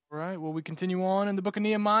Well, we continue on in the book of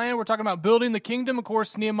Nehemiah. We're talking about building the kingdom. Of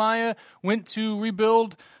course, Nehemiah went to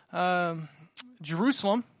rebuild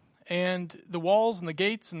Jerusalem and the walls and the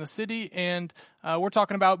gates and the city. And we're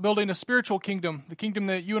talking about building a spiritual kingdom, the kingdom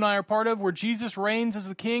that you and I are part of, where Jesus reigns as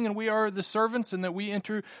the king and we are the servants, and that we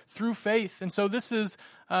enter through faith. And so this is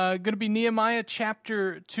going to be Nehemiah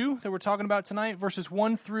chapter 2 that we're talking about tonight, verses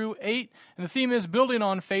 1 through 8. And the theme is building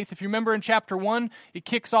on faith. If you remember in chapter 1, it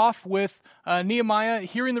kicks off with Nehemiah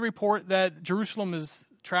hearing the report that Jerusalem is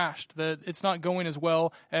trashed, that it's not going as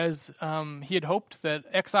well as he had hoped, that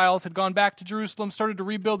exiles had gone back to Jerusalem, started to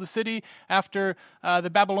rebuild the city after the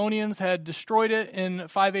Babylonians had destroyed it in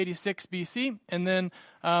 586 BC. And then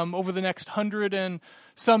over the next 100 and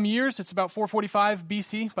some years, it's about 445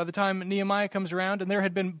 BC by the time Nehemiah comes around, and there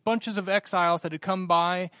had been bunches of exiles that had come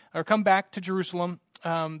back to Jerusalem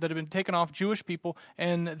that had been taken off, Jewish people,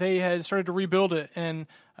 and they had started to rebuild it, and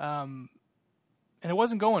it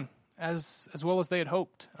wasn't going as well as they had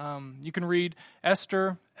hoped. You can read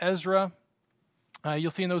Esther, Ezra.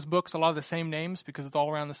 You'll see in those books a lot of the same names because it's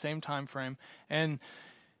all around the same time frame. And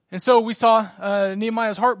so we saw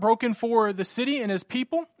Nehemiah's heart broken for the city and his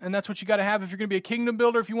people, and that's what you got to have if you're going to be a kingdom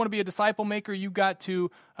builder. If you want to be a disciple maker, you've got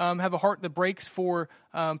to have a heart that breaks for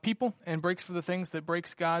people and breaks for the things that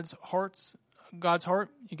breaks God's heart. You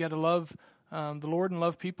got to love the Lord and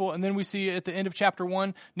love people. And then we see at the end of chapter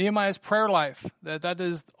 1, Nehemiah's prayer life. That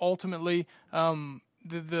is ultimately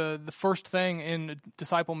the first thing in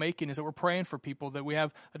disciple making, is that we're praying for people, that we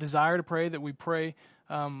have a desire to pray, that we pray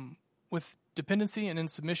with dependency and in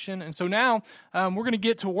submission. And so now we're going to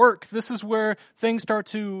get to work. This is where things start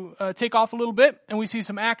to take off a little bit, and we see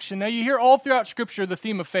some action. Now, you hear all throughout Scripture the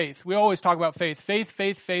theme of faith. We always talk about faith.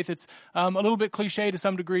 Faith. It's a little bit cliche to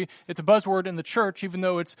some degree. It's a buzzword in the church, even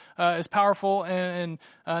though it's as powerful and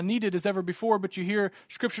needed as ever before. But you hear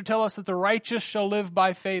Scripture tell us that the righteous shall live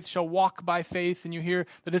by faith, shall walk by faith, and you hear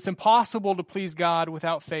that it's impossible to please God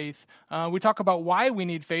without faith. We talk about why we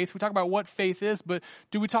need faith. We talk about what faith is, but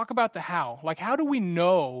do we talk about the how? Like, how do we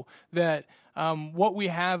know that what we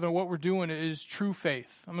have and what we're doing is true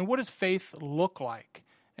faith? I mean, what does faith look like?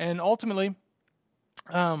 And ultimately,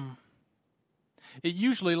 it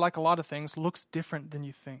usually, like a lot of things, looks different than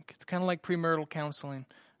you think. It's kind of like premarital counseling.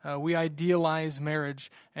 We idealize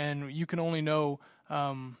marriage, and you can only know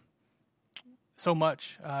so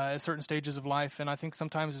much at certain stages of life. And I think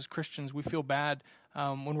sometimes as Christians, we feel bad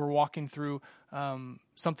when we're walking through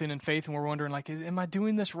something in faith and we're wondering, like, am I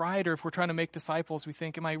doing this right? Or if we're trying to make disciples, we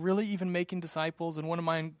think, am I really even making disciples? And one of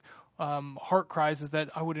my heart cries is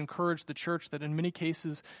that I would encourage the church that in many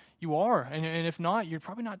cases you are. And if not, you're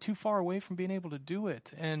probably not too far away from being able to do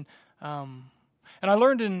it. And I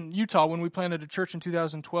learned in Utah when we planted a church in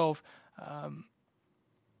 2012, I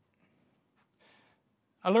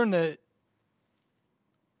learned that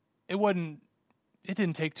it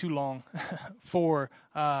didn't take too long for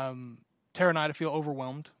Tara and I to feel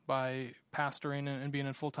overwhelmed by pastoring and being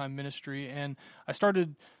in full-time ministry. And I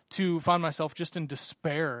started to find myself just in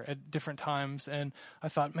despair at different times. And I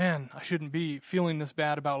thought, man, I shouldn't be feeling this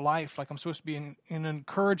bad about life. Like, I'm supposed to be an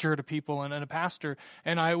encourager to people and a pastor.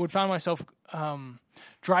 And I would find myself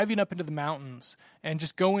driving up into the mountains and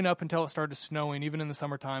just going up until it started snowing. Even in the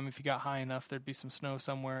summertime, if you got high enough, there'd be some snow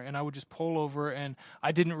somewhere. And I would just pull over, and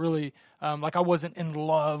I didn't really, I wasn't in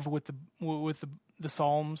love with the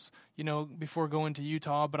Psalms, before going to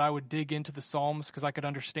Utah, but I would dig into the Psalms because I could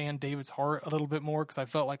understand David's heart a little bit more, because I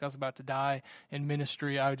felt like I was about to die in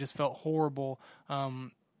ministry. I just felt horrible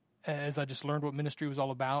as I just learned what ministry was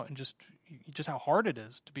all about, and just how hard it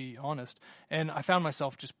is, to be honest. And I found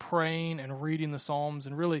myself just praying and reading the Psalms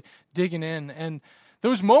and really digging in. And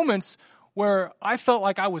those moments where I felt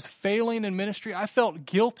like I was failing in ministry, I felt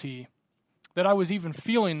guilty that I was even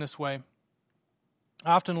feeling this way.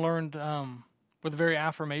 I often learned were the very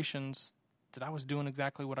affirmations that I was doing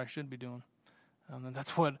exactly what I should be doing. And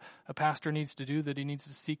that's what a pastor needs to do, that he needs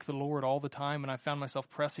to seek the Lord all the time. And I found myself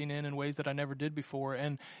pressing in ways that I never did before.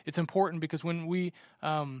 And it's important because when we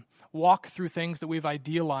walk through things that we've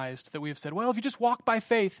idealized, that we've said, well, if you just walk by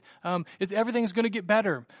faith, everything's going to get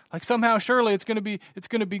better. Like somehow, surely it's going to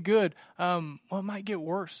be good. Well, it might get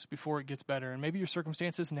worse before it gets better. And maybe your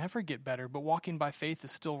circumstances never get better, but walking by faith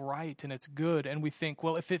is still right and it's good. And we think,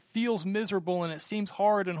 well, if it feels miserable and it seems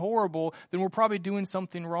hard and horrible, then we're probably doing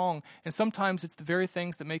something wrong. And sometimes it's the very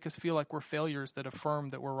things that make us feel like we're failures that affirm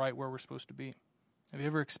that we're right where we're supposed to be. Have you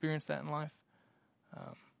ever experienced that in life?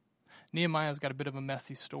 Nehemiah's got a bit of a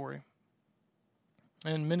messy story.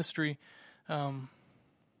 In ministry,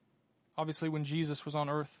 obviously when Jesus was on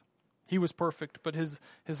earth, he was perfect, but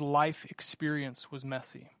his life experience was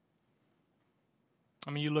messy.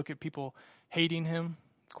 I mean, you look at people hating him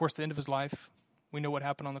Of course, the end of his life, we know what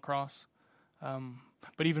happened on the cross.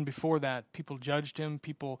 But even before that, people judged him,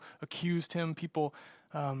 people accused him, people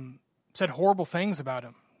said horrible things about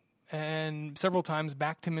him, and several times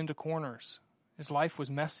backed him into corners. His life was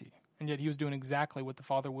messy, and yet he was doing exactly what the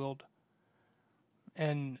Father willed.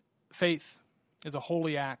 And faith is a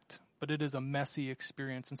holy act, but it is a messy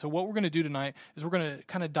experience. And so what we're going to do tonight is we're going to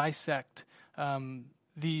kind of dissect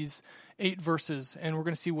these 8 verses, and we're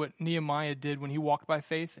going to see what Nehemiah did when he walked by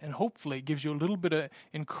faith, and hopefully it gives you a little bit of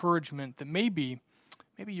encouragement that maybe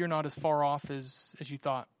you're not as far off as you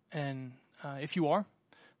thought. And if you are,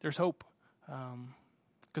 there's hope,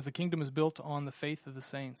 because the kingdom is built on the faith of the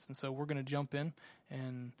saints. And so we're going to jump in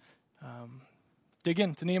and dig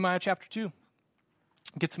into Nehemiah chapter 2,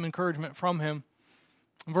 get some encouragement from him.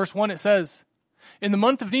 In verse 1 it says, "In the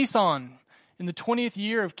month of Nisan, in the 20th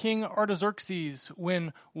year of King Artaxerxes,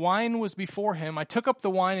 when wine was before him, I took up the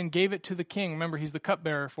wine and gave it to the king." Remember, he's the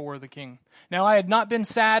cupbearer for the king. "Now I had not been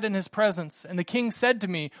sad in his presence. And the king said to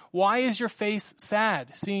me, 'Why is your face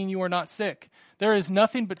sad, seeing you are not sick? There is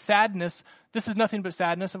nothing but sadness. This is nothing but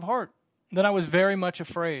sadness of heart.' Then I was very much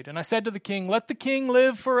afraid. And I said to the king, 'Let the king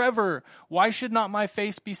live forever. Why should not my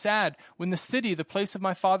face be sad when the city, the place of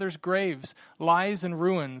my father's graves, lies in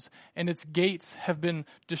ruins, and its gates have been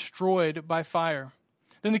destroyed by fire?'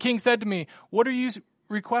 Then the king said to me, 'What are you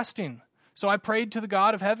requesting?' So I prayed to the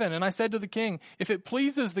God of heaven, and I said to the king, 'If it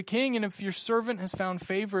pleases the king, and if your servant has found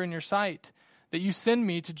favor in your sight, that you send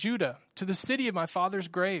me to Judah, to the city of my father's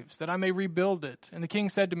graves, that I may rebuild it.' And the king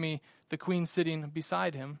said to me," the queen sitting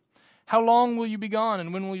beside him, "How long will you be gone,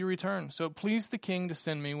 and when will you return?" So it pleased the king to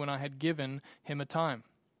send me when I had given him a time.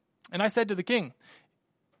 And I said to the king,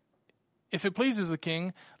 "If it pleases the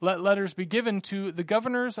king, let letters be given to the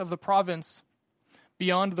governors of the province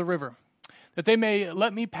beyond the river, that they may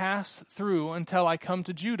let me pass through until I come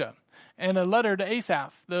to Judah, and a letter to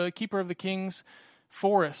Asaph, the keeper of the king's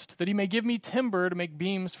forest, that he may give me timber to make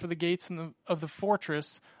beams for the gates of the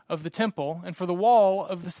fortress of the temple, and for the wall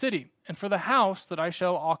of the city, and for the house that I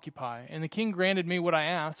shall occupy." And the king granted me what I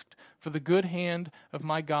asked, for the good hand of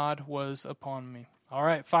my God was upon me. All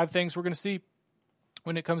right, 5 things we're going to see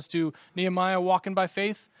when it comes to Nehemiah walking by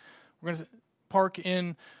faith. We're going to park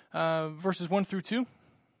in verses 1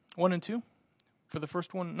 and 2. For the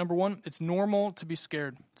first one, number 1, it's normal to be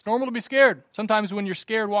scared. It's normal to be scared. Sometimes when you're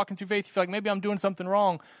scared walking through faith, you feel like maybe I'm doing something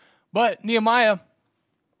wrong. But Nehemiah,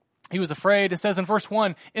 he was afraid. It says in verse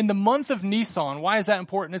 1, in the month of Nisan. Why is that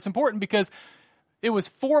important? It's important because it was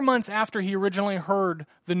 4 months after he originally heard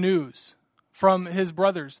the news from his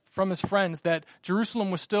brothers, from his friends, that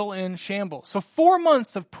Jerusalem was still in shambles. So 4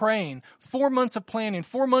 months of praying, 4 months of planning,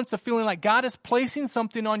 4 months of feeling like God is placing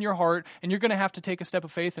something on your heart and you're going to have to take a step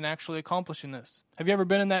of faith in actually accomplishing this. Have you ever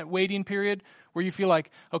been in that waiting period where you feel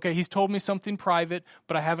like, okay, he's told me something private,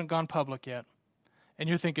 but I haven't gone public yet? And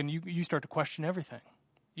you're thinking, you start to question everything.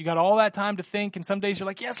 You got all that time to think, and some days you're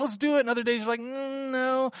like, yes, let's do it. And other days you're like,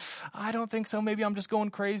 no, I don't think so. Maybe I'm just going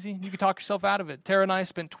crazy. You can talk yourself out of it. Tara and I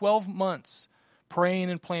spent 12 months praying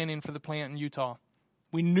and planning for the plant in Utah.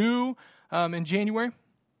 We knew in January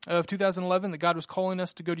of 2011 that God was calling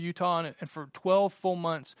us to go to Utah, and for 12 full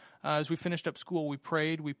months, as we finished up school, we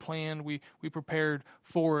prayed, we planned, we prepared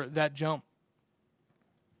for that jump.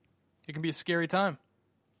 It can be a scary time.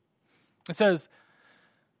 It says,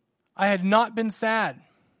 I had not been sad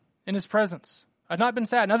in his presence. I've not been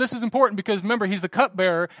sad. Now this is important because remember, he's the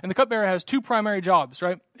cupbearer, and the cupbearer has 2 primary jobs,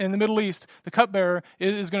 right? In the Middle East, the cupbearer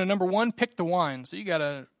is going to, number 1, pick the wine. So you got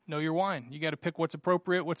to know your wine. You got to pick what's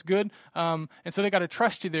appropriate, what's good. And so they got to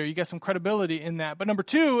trust you there. You got some credibility in that. But number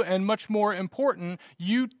 2, and much more important,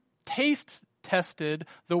 you taste tested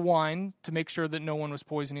the wine to make sure that no one was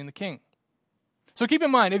poisoning the king. So keep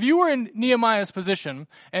in mind, if you were in Nehemiah's position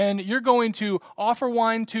and you're going to offer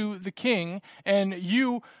wine to the king, and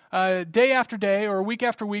you, day after day or week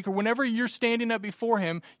after week or whenever you're standing up before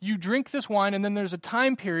him, you drink this wine, and then there's a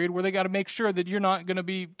time period where they got to make sure that you're not going to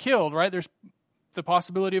be killed, right? There's the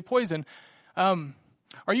possibility of poison. Are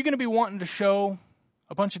you going to be wanting to show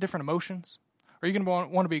a bunch of different emotions? Or are you going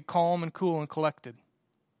to want to be calm and cool and collected?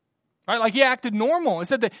 Right? Like he acted normal. It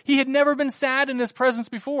said that he had never been sad in his presence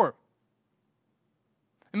before.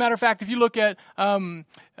 As a matter of fact, if you look at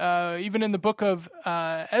even in the book of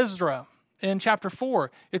Ezra in chapter 4,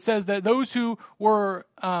 it says that those who were,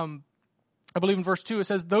 I believe in verse 2, it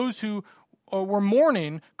says those who were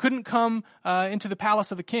mourning couldn't come into the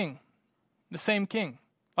palace of the king, the same king.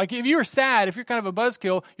 Like if you're sad, if you're kind of a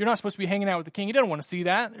buzzkill, you're not supposed to be hanging out with the king. You don't want to see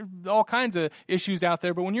that. There's all kinds of issues out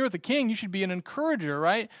there. But when you're with the king, you should be an encourager,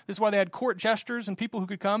 right? This is why they had court jesters and people who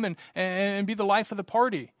could come and be the life of the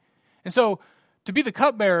party. And so, to be the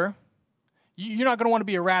cupbearer, you're not going to want to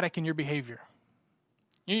be erratic in your behavior.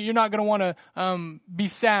 You're not going to want to be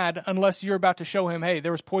sad unless you're about to show him, hey,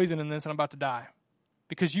 there was poison in this and I'm about to die.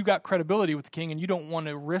 Because you got credibility with the king and you don't want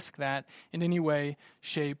to risk that in any way,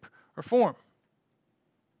 shape, or form.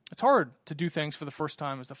 It's hard to do things for the first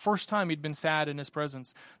time. It's the first time he'd been sad in his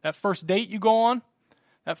presence. That first date you go on,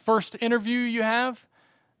 that first interview you have,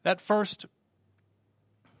 that first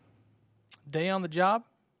day on the job,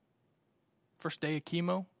 first day of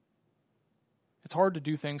chemo. It's hard to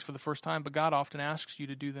do things for the first time, but God often asks you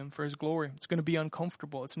to do them for his glory. It's going to be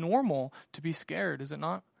uncomfortable. It's normal to be scared, is it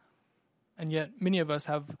not? And yet many of us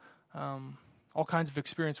have all kinds of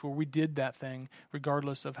experience where we did that thing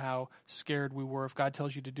regardless of how scared we were. If God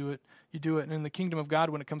tells you to do it, you do it. And in the kingdom of God,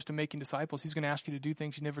 when it comes to making disciples, he's going to ask you to do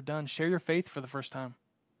things you've never done. Share your faith for the first time.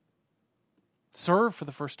 Serve for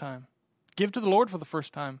the first time. Give to the Lord for the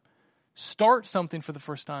first time. Start something for the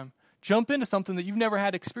first time. Jump into something that you've never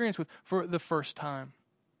had experience with for the first time.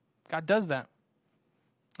 God does that.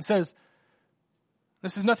 It says,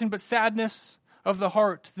 this is nothing but sadness of the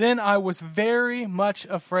heart. Then I was very much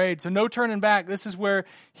afraid. So no turning back. This is where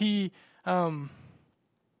he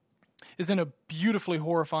is in a beautifully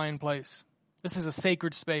horrifying place. This is a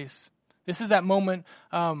sacred space. This is that moment.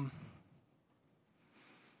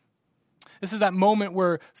 This is that moment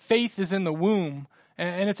where faith is in the womb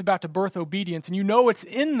and it's about to birth obedience. And you know it's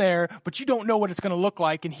in there, but you don't know what it's going to look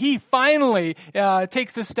like. And he finally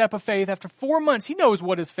takes this step of faith. After 4 months, he knows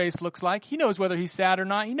what his face looks like. He knows whether he's sad or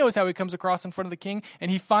not. He knows how he comes across in front of the king. And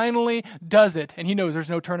he finally does it. And he knows there's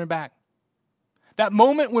no turning back. That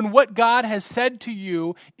moment when what God has said to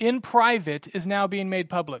you in private is now being made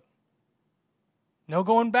public. No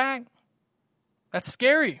going back. That's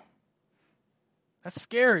scary. That's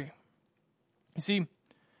scary. You see,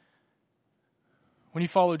 when you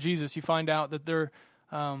follow Jesus, you find out that there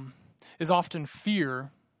is often fear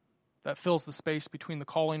that fills the space between the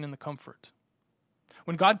calling and the comfort.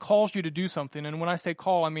 When God calls you to do something, and when I say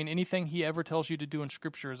call, I mean anything he ever tells you to do in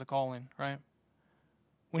Scripture is a calling, right?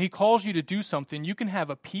 When he calls you to do something, you can have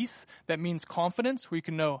a peace that means confidence, where you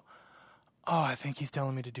can know, oh, I think he's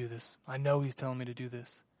telling me to do this. I know he's telling me to do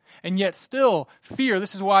this. And yet still, fear.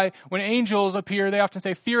 This is why when angels appear, they often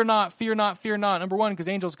say, fear not, fear not, fear not. Number one, because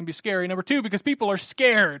angels can be scary. Number two, because people are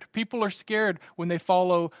scared. People are scared when they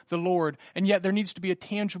follow the Lord. And yet there needs to be a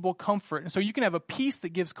tangible comfort. And so you can have a peace that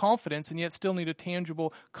gives confidence and yet still need a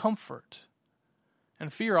tangible comfort.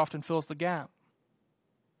 And fear often fills the gap.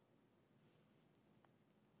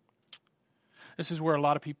 This is where a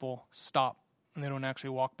lot of people stop and they don't actually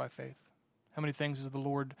walk by faith. How many things has the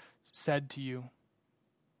Lord said to you?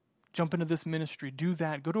 Jump into this ministry, do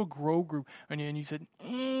that, go to a grow group. And you said,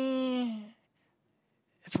 it's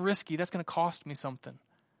risky, that's going to cost me something.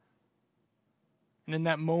 And in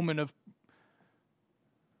that moment of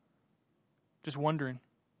just wondering,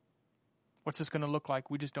 what's this going to look like?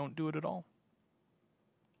 We just don't do it at all.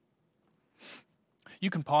 You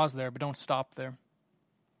can pause there, but don't stop there.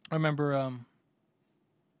 I remember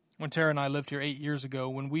when Tara and I lived here 8 years ago,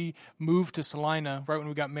 when we moved to Salina, right when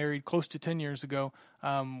we got married, close to 10 years ago,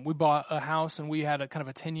 we bought a house and we had a kind of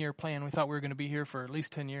a 10-year plan. We thought we were going to be here for at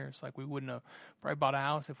least 10 years. Like we wouldn't have probably bought a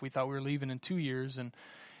house if we thought we were leaving in 2 years. And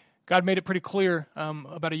God made it pretty clear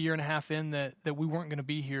about a year and a half in that we weren't going to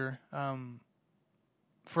be here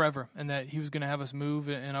forever, and that he was going to have us move,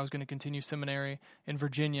 and I was going to continue seminary in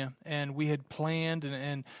Virginia. And we had planned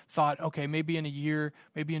and thought, okay, maybe in a year,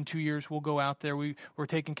 maybe in 2 years, we'll go out there. We were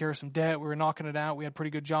taking care of some debt. We were knocking it out. We had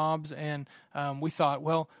pretty good jobs. And we thought,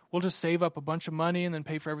 well, we'll just save up a bunch of money and then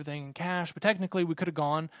pay for everything in cash. But technically, we could have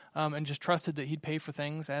gone and just trusted that he'd pay for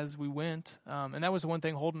things as we went. And that was the one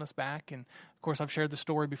thing holding us back. And, of course, I've shared the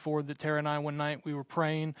story before that Tara and I, one night, we were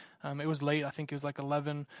praying. It was late. I think it was like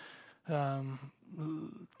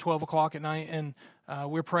 12 o'clock at night, and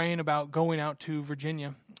we were praying about going out to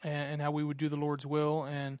Virginia and how we would do the Lord's will.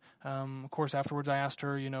 And of course, afterwards, I asked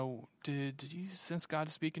her, did you sense God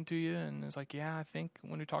speaking to you? And it's like, yeah, I think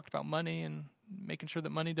when we talked about money and making sure that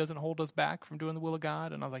money doesn't hold us back from doing the will of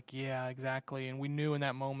God. And I was like, yeah, exactly. And we knew in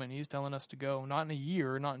that moment he's telling us to go, not in a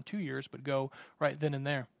year, not in 2 years, but go right then and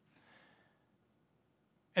there.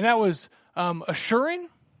 And that was assuring,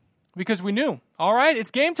 because we knew, all right,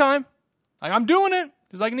 it's game time. Like, I'm doing it.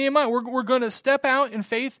 Just like Nehemiah, we're going to step out in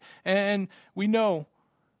faith, and we know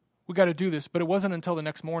we got to do this. But it wasn't until the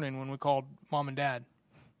next morning when we called Mom and Dad.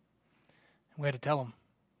 We had to tell them,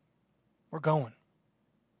 we're going,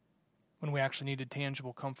 when we actually needed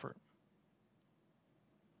tangible comfort.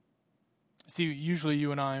 See, usually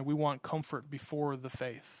you and I, we want comfort before the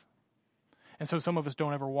faith. And so some of us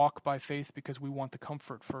don't ever walk by faith because we want the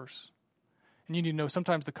comfort first. And you need to know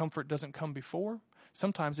sometimes the comfort doesn't come before.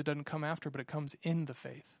 sometimes it doesn't come after, but it comes in the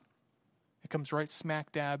faith. It comes right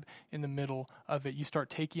smack dab in the middle of it. You start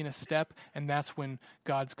taking a step, and that's when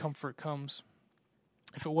God's comfort comes.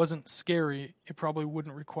 If it wasn't scary, it probably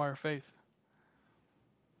wouldn't require faith.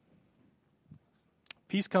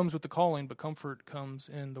 Peace comes with the calling, but comfort comes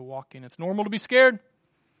in the walking. It's normal to be scared.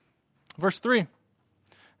 Verse 3.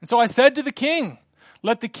 And so I said to the king,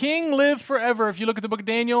 let the king live forever. If you look at the book of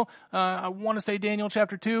Daniel, I want to say Daniel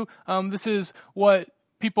chapter 2, this is what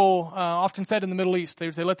people often said in the Middle East. They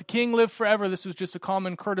would say, let the king live forever. This was just a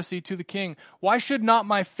common courtesy to the king. Why should not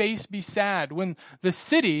my face be sad when the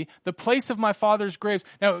city, the place of my father's graves.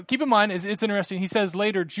 Now, keep in mind, it's interesting. He says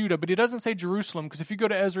later Judah, but he doesn't say Jerusalem, because if you go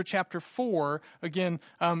to Ezra chapter 4, again,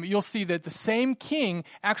 you'll see that the same king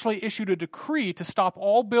actually issued a decree to stop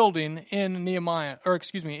all building in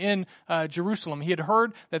in Jerusalem. He had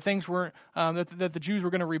heard that things weren't, that the Jews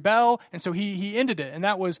were going to rebel, and so he ended it. And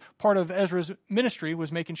that was part of Ezra's ministry,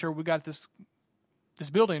 was making sure we got this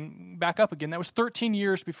building back up again. That was 13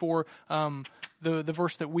 years before the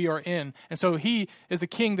verse that we are in. And so he is a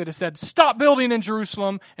king that has said, stop building in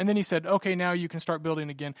Jerusalem. And then he said, okay, now you can start building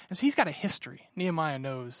again. And so he's got a history. Nehemiah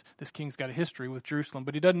knows this king's got a history with Jerusalem,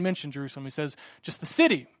 but he doesn't mention Jerusalem. He says, just the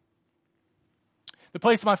city, the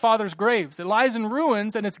place of my father's graves. It lies in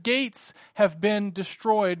ruins, and its gates have been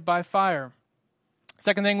destroyed by fire.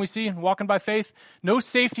 Second thing we see, walking by faith, no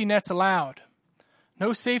safety nets allowed.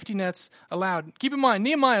 No safety nets allowed. Keep in mind,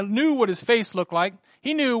 Nehemiah knew what his face looked like.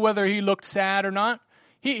 He knew whether he looked sad or not.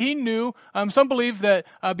 He knew. Some believe that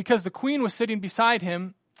because the queen was sitting beside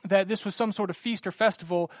him, that this was some sort of feast or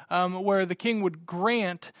festival where the king would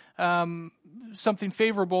grant something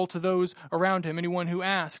favorable to those around him, anyone who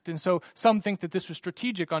asked. And so some think that this was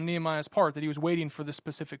strategic on Nehemiah's part, that he was waiting for this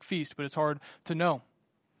specific feast, but it's hard to know.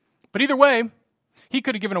 But either way, he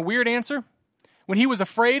could have given a weird answer. When he was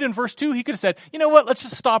afraid in verse 2, he could have said, you know what, let's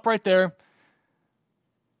just stop right there.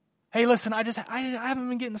 Hey, listen, I haven't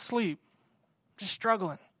been getting sleep. I'm just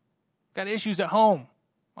struggling. Got issues at home.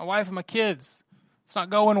 My wife and my kids. It's not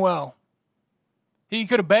going well. He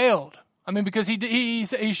could have bailed. I mean, because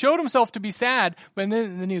he showed himself to be sad, but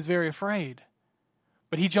then he was very afraid.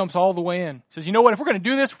 But he jumps all the way in. He says, you know what, if we're going to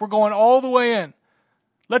do this, we're going all the way in.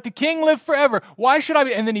 Let the king live forever. Why should I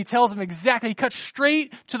be? And then he tells him exactly. He cuts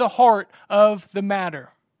straight to the heart of the matter.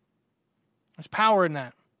 There's power in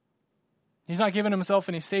that. He's not giving himself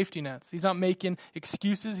any safety nets. He's not making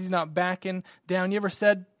excuses. He's not backing down. You ever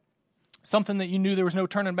said something that you knew there was no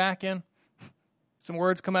turning back in? Some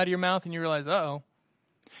words come out of your mouth and you realize, uh-oh.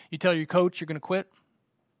 You tell your coach you're going to quit.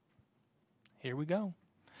 Here we go.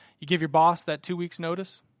 You give your boss that 2 weeks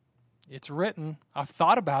notice. It's written. I've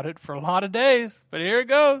thought about it for a lot of days, but here it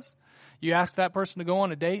goes. You ask that person to go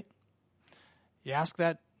on a date. You ask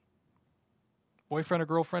that boyfriend or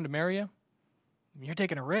girlfriend to marry you. You're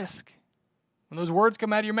taking a risk. When those words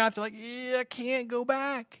come out of your mouth, you're like, yeah, I can't go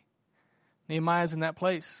back. Nehemiah's in that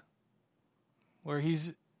place where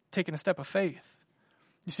he's taking a step of faith.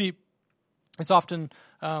 You see, it's often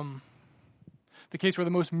the case where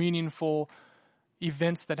the most meaningful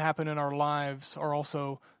events that happen in our lives are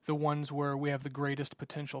also the ones where we have the greatest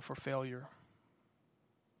potential for failure.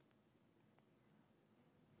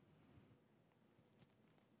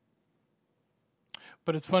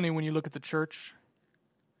 But it's funny when you look at the church,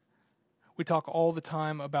 we talk all the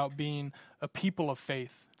time about being a people of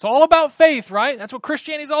faith. It's all about faith, right? That's what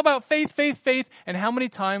Christianity is all about, faith, faith, faith. And how many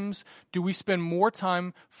times do we spend more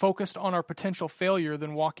time focused on our potential failure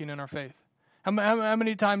than walking in our faith? How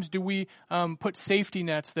many times do we put safety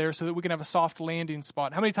nets there so that we can have a soft landing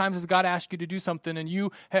spot? How many times has God asked you to do something and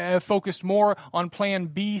you have focused more on plan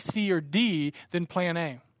B, C, or D than plan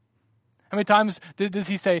A? How many times does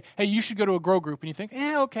he say, hey, you should go to a grow group? And you think,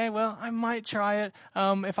 okay, well, I might try it.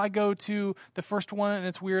 If I go to the first one and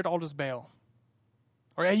it's weird, I'll just bail.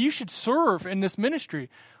 Or, hey, you should serve in this ministry.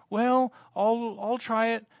 Well, I'll try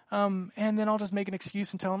it, and then I'll just make an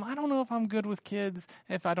excuse and tell them, I don't know if I'm good with kids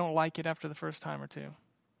if I don't like it after the first time or two.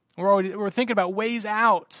 We're thinking about ways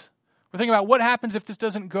out. We're thinking about what happens if this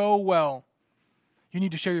doesn't go well. You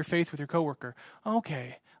need to share your faith with your coworker.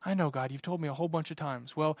 Okay, I know, God, you've told me a whole bunch of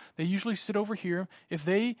times. Well, they usually sit over here. If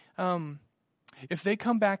they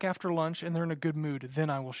come back after lunch and they're in a good mood, then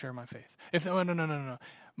I will share my faith. No.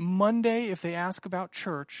 Monday, if they ask about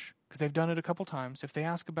church, because they've done it a couple times, if they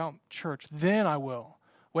ask about church, then I will.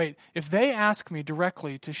 Wait, if they ask me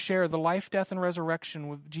directly to share the life, death, and resurrection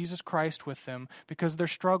with Jesus Christ with them because their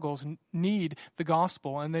struggles need the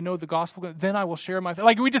gospel and they know the gospel, then I will share my faith.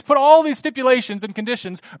 Like, we just put all these stipulations and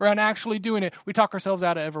conditions around actually doing it. We talk ourselves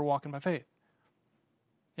out of ever walking by faith.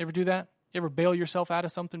 You ever do that? You ever bail yourself out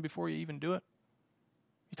of something before you even do it?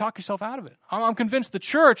 You talk yourself out of it. I'm convinced the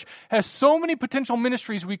church has so many potential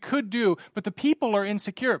ministries we could do, but the people are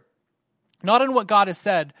insecure. Not in what God has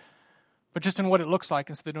said, but just in what it looks like,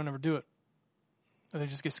 and so they don't ever do it. Or they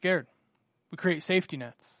just get scared. We create safety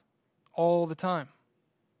nets all the time.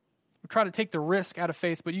 We try to take the risk out of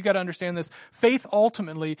faith, but you got to understand this. Faith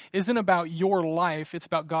ultimately isn't about your life, it's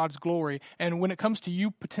about God's glory. And when it comes to you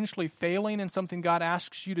potentially failing in something God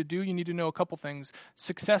asks you to do, you need to know a couple things.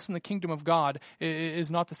 Success in the kingdom of God is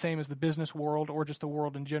not the same as the business world or just the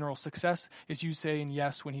world in general. Success is you saying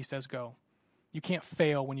yes when he says go. You can't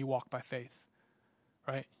fail when you walk by faith,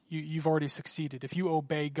 right? You've already succeeded. If you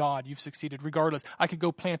obey God, you've succeeded regardless. I could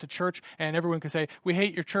go plant a church and everyone could say, we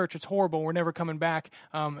hate your church, it's horrible, we're never coming back.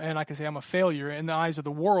 And I could say I'm a failure. In the eyes of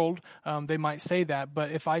the world, they might say that.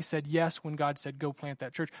 But if I said yes when God said go plant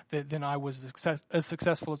that church, then I was as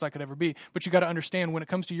successful as I could ever be. But you got to understand, when it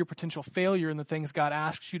comes to your potential failure and the things God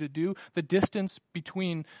asks you to do, the distance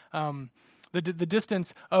between the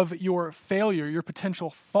distance of your failure, your potential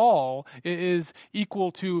fall, is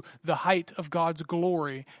equal to the height of God's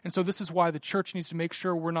glory. And so this is why the church needs to make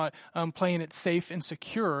sure we're not playing it safe and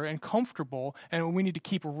secure and comfortable, and we need to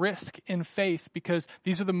keep risk in faith, because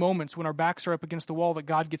these are the moments when our backs are up against the wall that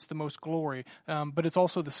God gets the most glory. But it's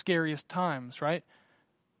also the scariest times, right?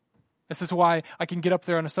 This is why I can get up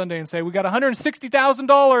there on a Sunday and say, we got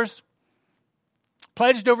 $160,000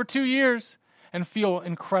 pledged over 2 years, and feel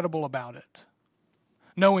incredible about it.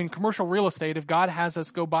 Knowing commercial real estate, if God has us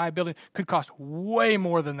go buy a building, could cost way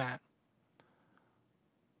more than that.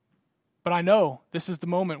 But I know this is the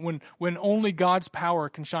moment when only God's power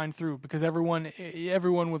can shine through, because everyone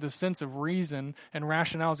with a sense of reason and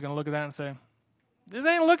rationale is going to look at that and say, this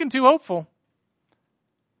ain't looking too hopeful.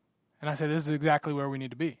 And I say, this is exactly where we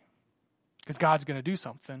need to be. Because God's going to do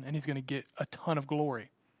something, and he's going to get a ton of glory.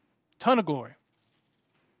 Ton of glory.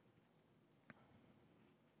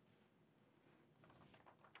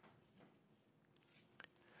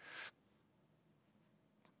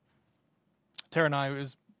 Tara and I, it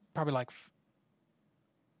was probably like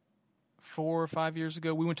 4 or 5 years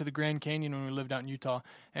ago, we went to the Grand Canyon when we lived out in Utah,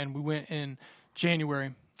 and we went in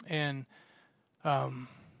January, and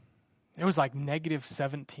it was like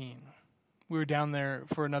 -17. We were down there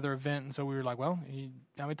for another event, and so we were like, well,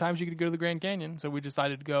 how many times you could go to the Grand Canyon? So we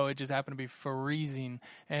decided to go. It just happened to be freezing,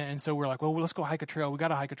 and so we're like, well, let's go hike a trail. We got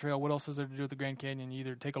to hike a trail. What else is there to do at the Grand Canyon? You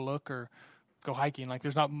either take a look or go hiking. Like,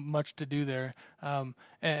 there's not much to do there.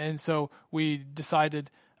 And so we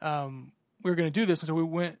decided we were going to do this. And so we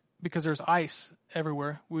went, because there's ice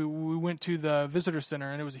everywhere. We went to the visitor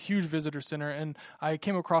center, and it was a huge visitor center. And I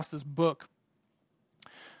came across this book.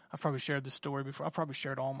 I've probably shared this story before. I've probably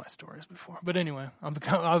shared all my stories before. But anyway,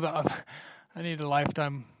 I need a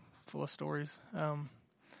lifetime full of stories. I'm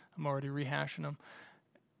already rehashing them.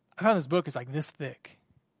 I found this book. It's like this thick.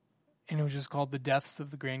 And it was just called The Deaths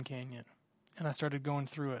of the Grand Canyon. And I started going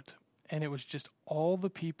through it, and it was just all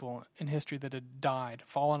the people in history that had died,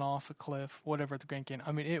 fallen off a cliff, whatever, at the Grand Canyon.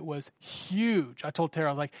 I mean, it was huge. I told Tara,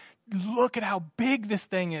 I was like, look at how big this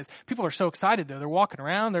thing is. People are so excited, though. They're walking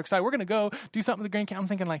around. They're excited. We're going to go do something with the Grand Canyon. I'm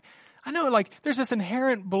thinking, like, I know, like, there's this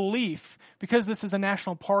inherent belief, because this is a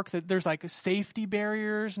national park, that there's, like, safety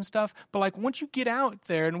barriers and stuff. But, like, once you get out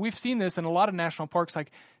there, and we've seen this in a lot of national parks,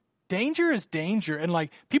 like, danger is danger, and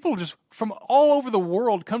like, people just from all over the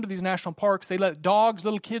world come to these national parks. They let dogs,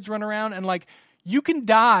 little kids run around, and like, you can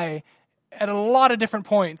die at a lot of different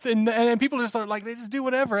points, and people just are like, they just do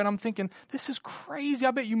whatever. And I'm thinking, this is crazy.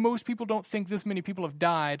 I bet you most people don't think this many people have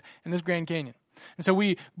died in this Grand Canyon. And so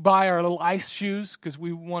we buy our little ice shoes, because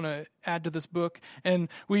we want to add to this book. And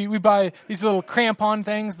we buy these little crampon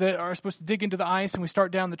things that are supposed to dig into the ice, and we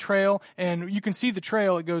start down the trail. And you can see the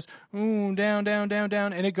trail. It goes down, down, down,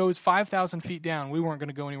 down, and it goes 5,000 feet down. We weren't going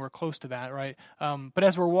to go anywhere close to that, right? But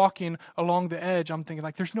as we're walking along the edge, I'm thinking,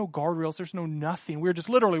 like, there's no guardrails. There's no nothing. We're just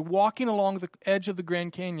literally walking along the edge of the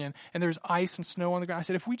Grand Canyon, and there's ice and snow on the ground. I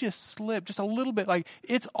said, if we just slip just a little bit, like,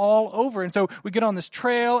 it's all over. And so we get on this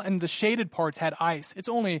trail, and the shaded parts had ice. It's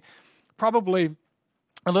only probably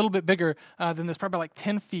a little bit bigger than this, probably like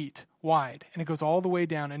 10 feet wide, and it goes all the way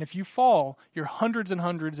down. And if you fall, you're hundreds and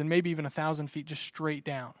hundreds and maybe even 1,000 feet just straight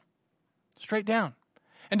down. Straight down.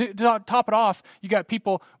 And to top it off, you got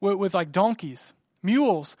people with like donkeys,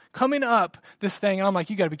 mules coming up this thing. And I'm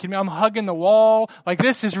like, you got to be kidding me. I'm hugging the wall. Like,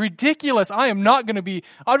 this is ridiculous. I am not going to be,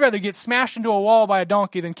 I'd rather get smashed into a wall by a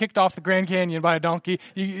donkey than kicked off the Grand Canyon by a donkey.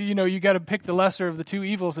 You know, you got to pick the lesser of the two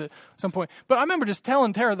evils at some point. But I remember just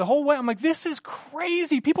telling Tara the whole way, I'm like, this is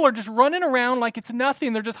crazy. People are just running around like it's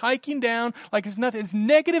nothing. They're just hiking down like it's nothing. It's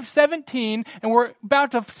 -17, and we're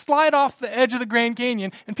about to slide off the edge of the Grand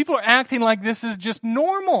Canyon, and people are acting like this is just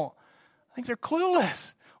normal. I think they're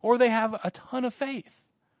clueless. or they have a ton of faith.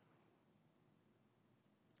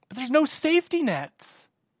 But there's no safety nets.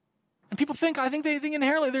 And people think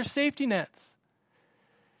inherently there's safety nets.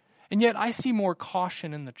 And yet I see more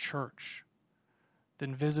caution in the church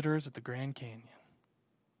than visitors at the Grand Canyon.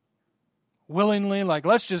 Willingly, like,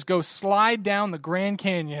 let's just go slide down the Grand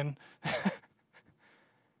Canyon.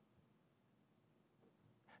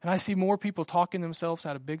 And I see more people talking themselves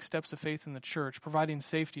out of big steps of faith in the church, providing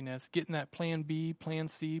safety nets, getting that plan B, plan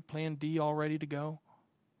C, plan D all ready to go,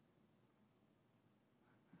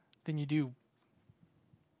 than you do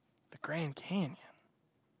the Grand Canyon.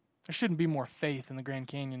 There shouldn't be more faith in the Grand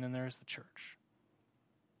Canyon than there is the church.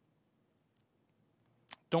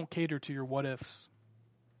 Don't cater to your what ifs.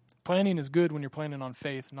 Planning is good when you're planning on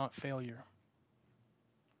faith, not failure.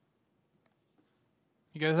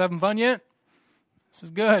 You guys having fun yet? This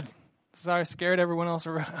is good. Sorry, scared everyone else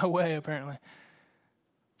away, apparently.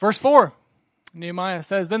 Verse 4, Nehemiah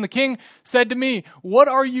says, "Then the king said to me, 'What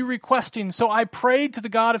are you requesting?' So I prayed to the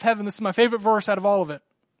God of heaven." This is my favorite verse out of all of it.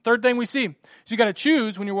 Third thing we see. So you got to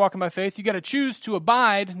choose when you're walking by faith. You got to choose to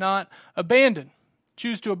abide, not abandon.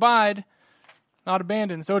 Choose to abide, not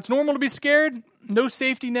abandon. So it's normal to be scared. No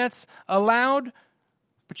safety nets allowed.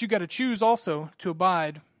 But you got to choose also to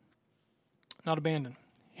abide, not abandon.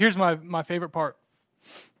 Here's my favorite part.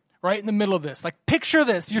 Right in the middle of this. Like, picture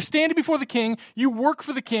this. You're standing before the king. You work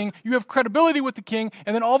for the king. You have credibility with the king.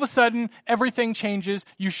 And then all of a sudden, everything changes.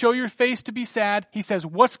 You show your face to be sad. He says,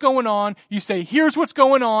 "What's going on?" You say, "Here's what's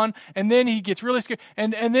going on." And then he gets really scared.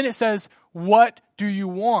 And then it says, "What do you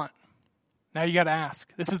want?" Now you got to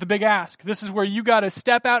ask. This is the big ask. This is where you got to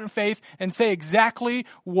step out in faith and say exactly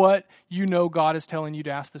what you know God is telling you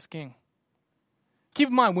to ask this king. Keep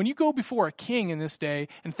in mind, when you go before a king in this day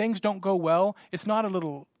and things don't go well, it's not a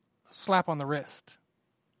little slap on the wrist.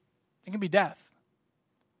 It can be death.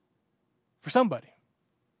 For somebody.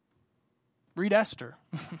 Read Esther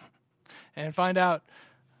and find out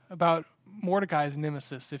about Mordecai's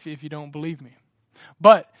nemesis if you don't believe me.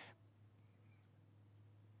 But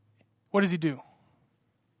what does he do?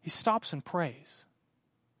 He stops and prays.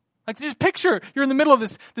 Like, just picture, you're in the middle of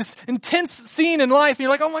this intense scene in life, and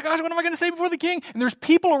you're like, "Oh my gosh, what am I going to say before the king?" And there's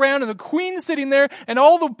people around, and the queen's sitting there, and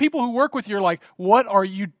all the people who work with you are like, "What are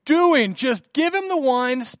you doing? Just give him the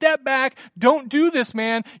wine, step back, don't do this,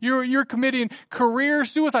 man. You're committing career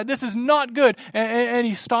suicide. This is not good." And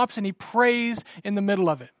he stops and he prays in the middle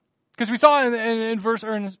of it. Because we saw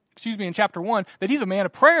in chapter 1, that he's a man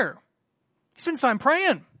of prayer. He spends time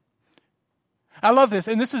praying. I love this,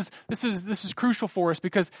 and this is crucial for us,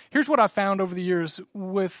 because here's what I've found over the years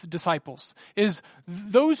with disciples, is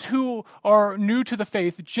those who are new to the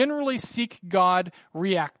faith generally seek God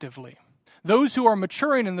reactively. Those who are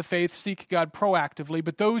maturing in the faith seek God proactively,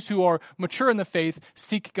 but those who are mature in the faith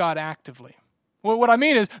seek God actively. Well, what I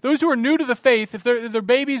mean is, those who are new to the faith, if they're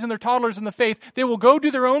babies and they're toddlers in the faith, they will go do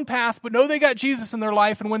their own path, but know they got Jesus in their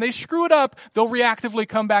life, and when they screw it up, they'll reactively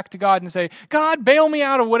come back to God and say, "God, bail me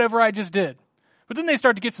out of whatever I just did." But then they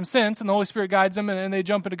start to get some sense, and the Holy Spirit guides them, and they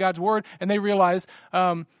jump into God's Word, and they realize,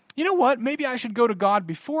 you know what? Maybe I should go to God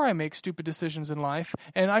before I make stupid decisions in life,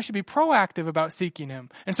 and I should be proactive about seeking Him.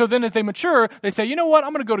 And so then as they mature, they say, "You know what?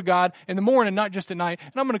 I'm going to go to God in the morning, not just at night,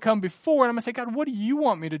 and I'm going to come before, and I'm going to say, 'God, what do you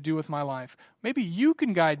want me to do with my life? Maybe you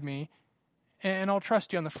can guide me, and I'll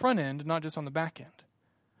trust you on the front end, not just on the back end.'"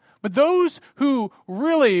 But those who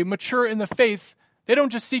really mature in the faith, they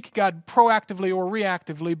don't just seek God proactively or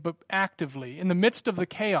reactively, but actively in the midst of the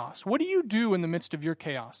chaos. What do you do in the midst of your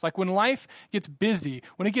chaos? Like, when life gets busy,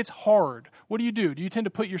 when it gets hard, what do you do? Do you tend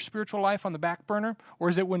to put your spiritual life on the back burner? Or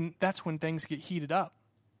is it that's when things get heated up?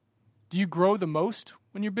 Do you grow the most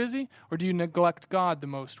when you're busy? Or do you neglect God the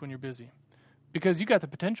most when you're busy? Because you got the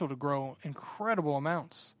potential to grow incredible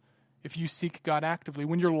amounts if you seek God actively,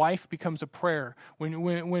 when your life becomes a prayer,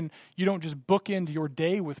 when you don't just bookend your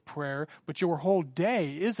day with prayer, but your whole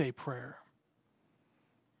day is a prayer.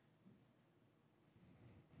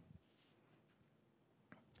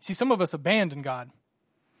 See, some of us abandon God.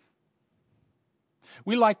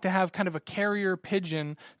 We like to have kind of a carrier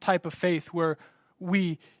pigeon type of faith where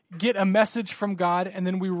we get a message from God and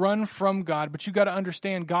then we run from God. But you got to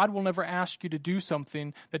understand, God will never ask you to do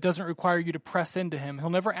something that doesn't require you to press into Him. He'll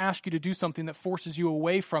never ask you to do something that forces you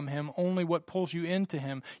away from Him, only what pulls you into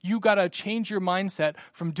Him. You got to change your mindset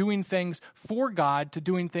from doing things for God to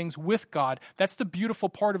doing things with God. That's the beautiful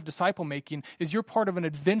part of disciple making, is you're part of an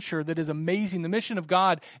adventure that is amazing. The mission of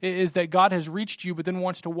God is that God has reached you, but then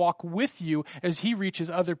wants to walk with you as He reaches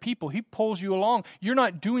other people. He pulls you along. You're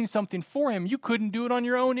not doing something for Him. You couldn't do it on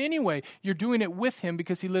your own anyway. You're doing it with Him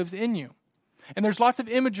because He lives in you. And there's lots of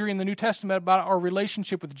imagery in the New Testament about our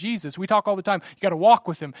relationship with Jesus. We talk all the time, you got to walk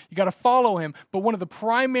with him, you got to follow him. But one of the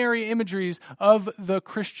primary imageries of the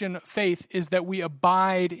Christian faith is that we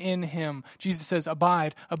abide in him. Jesus says,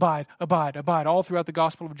 abide, abide, abide, abide, all throughout the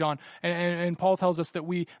Gospel of John. And Paul tells us that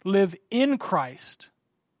we live in Christ.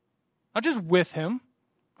 Not just with him,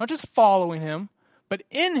 not just following him, but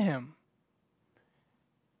in him.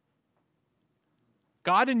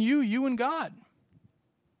 God and you and God.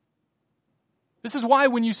 This is why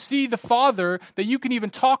when you see the Father, that you can even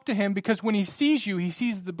talk to him, because when he sees you, he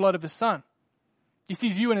sees the blood of his Son. He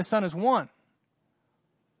sees you and his Son as one.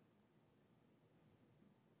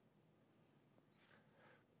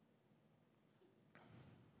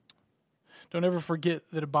 Don't ever forget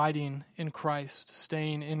that abiding in Christ,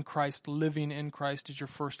 staying in Christ, living in Christ is your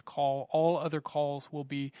first call. All other calls will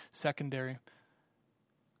be secondary.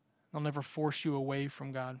 They'll never force you away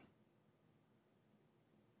from God.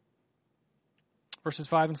 Verses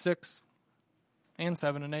 5 and 6, and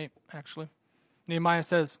 7 and 8, actually. Nehemiah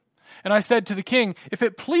says, "And I said to the king, if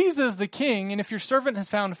it pleases the king, and if your servant has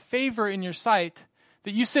found favor in your sight,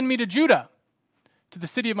 that you send me to Judah, to the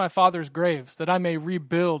city of my father's graves, that I may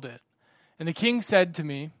rebuild it. And the king said to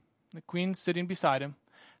me," the queen sitting beside him,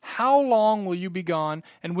 "How long will you be gone,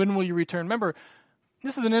 and when will you return?" Remember,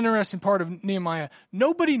 this is an interesting part of Nehemiah.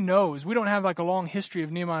 Nobody knows. We don't have like a long history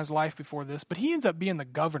of Nehemiah's life before this, but he ends up being the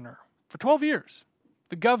governor for 12 years.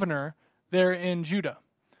 The governor there in Judah.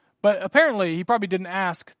 But apparently he probably didn't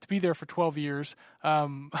ask to be there for 12 years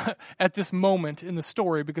at this moment in the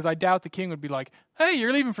story, because I doubt the king would be like, "Hey,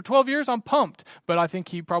 you're leaving for 12 years? I'm pumped." But I think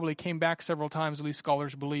he probably came back several times. At least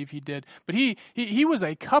scholars believe he did. But he was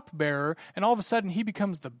a cupbearer, and all of a sudden he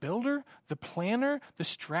becomes the builder, the planner, the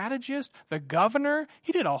strategist, the governor.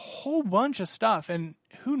 He did a whole bunch of stuff, and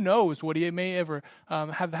who knows what he may ever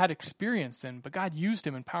have had experience in. But God used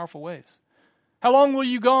him in powerful ways. "How long will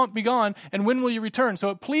you be gone, and when will you return?" So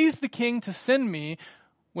it pleased the king to send me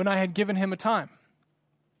when I had given him a time.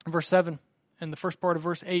 Verse 7 and the first part of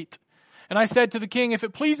verse 8. "And I said to the king, if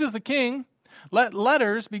it pleases the king, let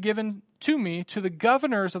letters be given to me to the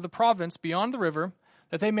governors of the province beyond the river,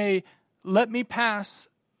 that they may let me pass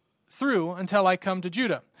through until I come to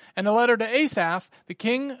Judah. And a letter to Asaph, the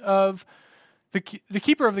keeper of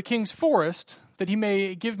the king's forest, that he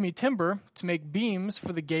may give me timber to make beams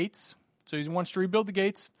for the gates." So he wants to rebuild the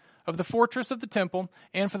gates of the fortress of the temple,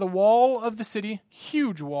 and for the wall of the city,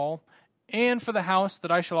 huge wall, and for the house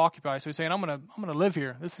that I shall occupy. So he's saying, I'm gonna live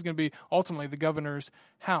here. This is going to be ultimately the governor's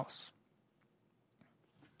house.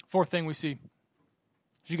 Fourth thing we see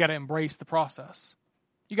is you got to embrace the process.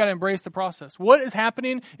 You got to embrace the process. What is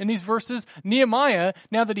happening in these verses? Nehemiah,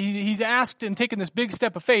 now that he's asked and taken this big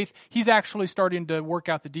step of faith, he's actually starting to work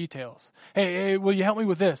out the details. Hey, will you help me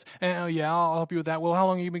with this? And, "Oh, yeah, I'll help you with that." "Well, how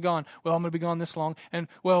long are you going to be gone?" "Well, I'm going to be gone this long." And,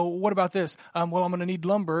 "Well, what about this?" "Well, I'm going to need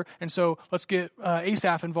lumber, and so let's get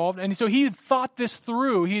Asaph involved." And so he had thought this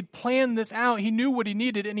through. He had planned this out. He knew what he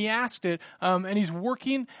needed, and he asked it, and he's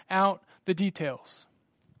working out the details.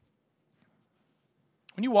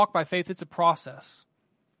 When you walk by faith, it's a process.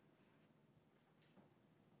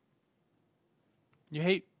 You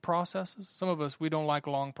hate processes? Some of us, we don't like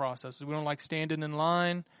long processes. We don't like standing in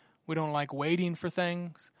line. We don't like waiting for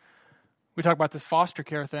things. We talk about this foster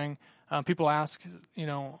care thing. People ask,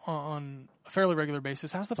 on a fairly regular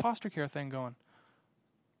basis, "How's the foster care thing going?"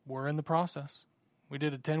 We're in the process. We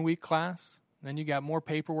did a 10-week class. Then you got more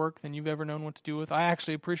paperwork than you've ever known what to do with. I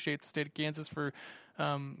actually appreciate the state of Kansas for,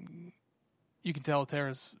 you can tell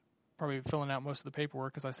Tara's probably filling out most of the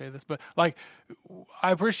paperwork as I say this, but I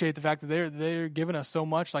appreciate the fact that they're giving us so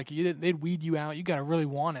much. They'd weed you out. You got to really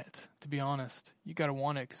want it, to be honest. You got to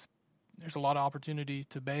want it, because there's a lot of opportunity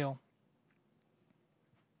to bail.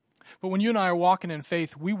 But when you and I are walking in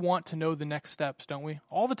faith, we want to know the next steps, don't we?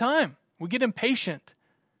 All the time. We get impatient.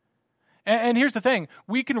 And here's the thing.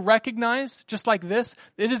 We can recognize, just like this,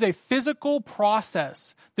 it is a physical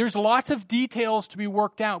process. There's lots of details to be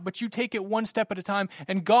worked out, but you take it one step at a time.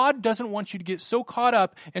 And God doesn't want you to get so caught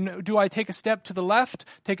up in, do I take a step to the left,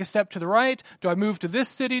 take a step to the right? Do I move to this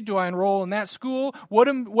city? Do I enroll in that school?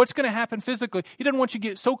 What's going to happen physically? He doesn't want you to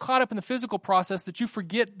get so caught up in the physical process that you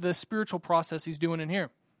forget the spiritual process he's doing in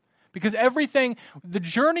here. Because everything, the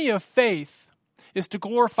journey of faith is to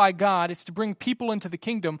glorify God. It's to bring people into the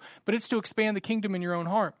kingdom, but it's to expand the kingdom in your own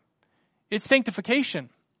heart. It's sanctification,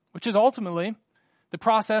 which is ultimately the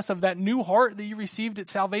process of that new heart that you received at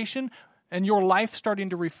salvation and your life starting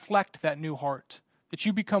to reflect that new heart, that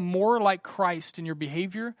you become more like Christ in your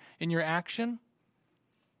behavior, in your action,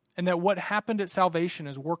 and that what happened at salvation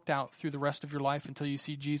is worked out through the rest of your life until you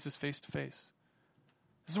see Jesus face to face.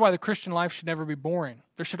 This is why the Christian life should never be boring.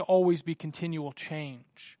 There should always be continual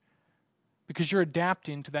change because you're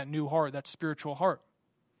adapting to that new heart, that spiritual heart.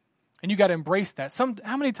 And you got to embrace that.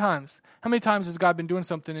 How many times has God been doing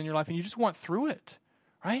something in your life and you just want through it,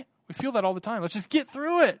 right? We feel that all the time. Let's just get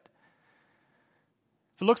through it.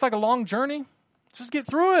 If it looks like a long journey, let's just get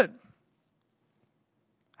through it.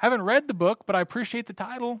 I haven't read the book, but I appreciate the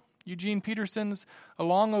title. Eugene Peterson's A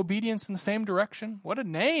Long Obedience in the Same Direction. What a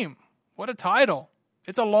name. What a title.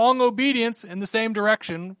 It's a long obedience in the same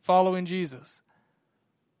direction, following Jesus.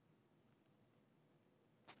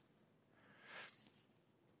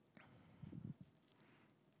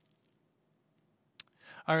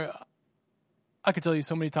 I could tell you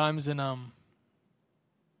so many times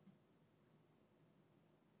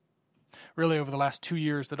really over the last 2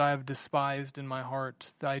 years that I have despised in my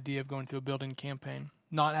heart the idea of going through a building campaign.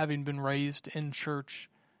 Not having been raised in church,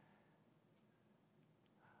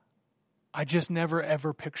 I just never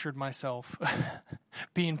ever pictured myself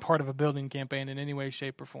being part of a building campaign in any way,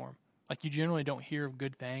 shape, or form. Like, you generally don't hear of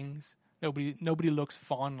good things. Nobody looks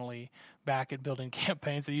fondly back at building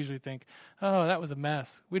campaigns. They usually think, oh, that was a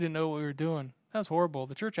mess. We didn't know what we were doing. That was horrible.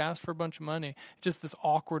 The church asked for a bunch of money. Just this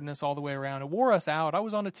awkwardness all the way around. It wore us out. I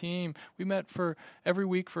was on a team. We met for every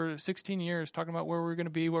week for 16 years talking about where we were going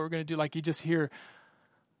to be, what we were going to do. Like, you just hear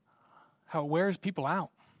how it wears people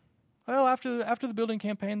out. Well, after the building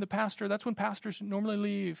campaign, that's when pastors normally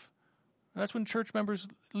leave. That's when church members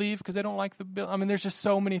leave because they don't like the bill. I mean, there's just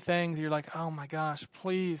so many things. You're like, oh my gosh,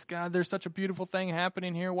 please, God, there's such a beautiful thing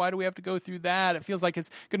happening here. Why do we have to go through that? It feels like it's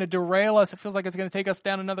going to derail us. It feels like it's going to take us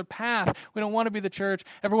down another path. We don't want to be the church.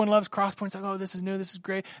 Everyone loves Crosspoints. Like, oh, this is new. This is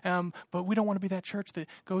great. But we don't want to be that church that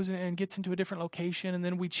goes in and gets into a different location and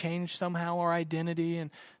then we change somehow our identity and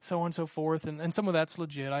so on and so forth. And some of that's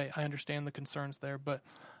legit. I understand the concerns there. But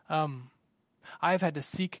I've had to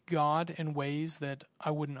seek God in ways that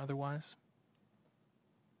I wouldn't otherwise.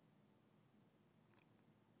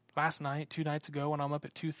 Last night, 2 nights ago, when I'm up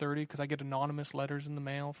at 2:30 because I get anonymous letters in the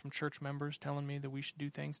mail from church members telling me that we should do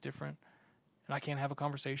things different, and I can't have a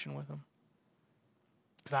conversation with them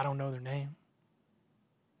because I don't know their name.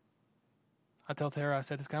 I tell Tara, I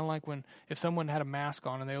said, it's kind of like if someone had a mask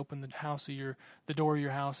on and they opened the door of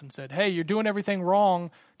your house and said, hey, you're doing everything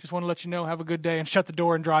wrong, just want to let you know, have a good day, and shut the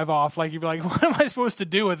door and drive off. Like, you'd be like, what am I supposed to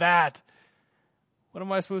do with that? What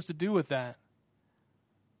am I supposed to do with that?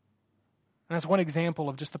 And that's one example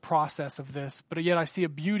of just the process of this. But yet I see a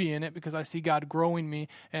beauty in it because I see God growing me.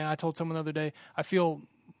 And I told someone the other day, I feel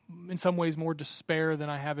in some ways more despair than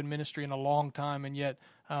I have in ministry in a long time. And yet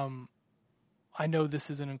I know this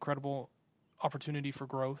is an incredible opportunity for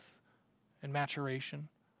growth and maturation.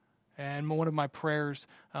 And one of my prayers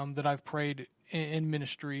that I've prayed in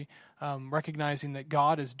ministry, recognizing that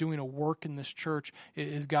God is doing a work in this church,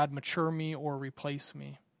 is God mature me or replace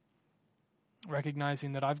me.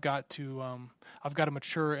 Recognizing that I've got to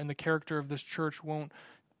mature, and the character of this church won't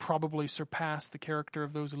probably surpass the character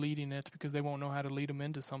of those leading it because they won't know how to lead them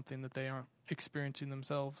into something that they aren't experiencing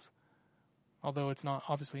themselves. Although it's not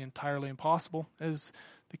obviously entirely impossible, as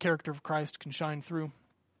the character of Christ can shine through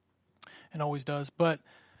and always does. But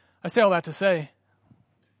I say all that to say,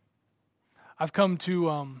 I've come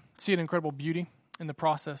to see an incredible beauty in the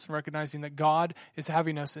process, recognizing that God is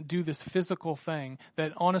having us do this physical thing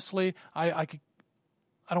that honestly, I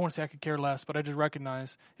don't want to say I could care less, but I just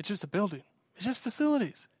recognize it's just a building. It's just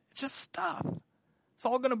facilities. It's just stuff. It's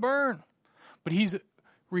all going to burn. But He's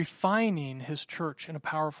refining His church in a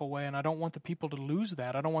powerful way, and I don't want the people to lose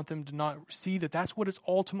that. I don't want them to not see that that's what it's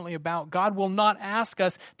ultimately about. God will not ask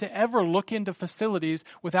us to ever look into facilities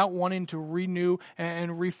without wanting to renew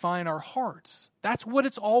and refine our hearts. That's what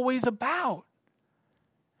it's always about.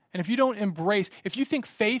 And if you don't if you think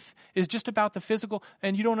faith is just about the physical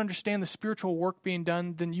and you don't understand the spiritual work being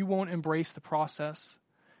done, then you won't embrace the process.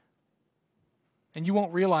 And you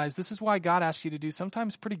won't realize this is why God asks you to do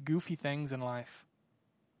sometimes pretty goofy things in life.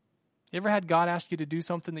 You ever had God ask you to do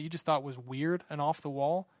something that you just thought was weird and off the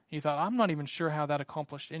wall? And you thought, I'm not even sure how that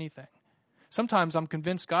accomplished anything. Sometimes I'm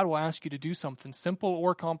convinced God will ask you to do something simple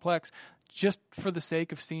or complex just for the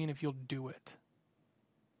sake of seeing if you'll do it.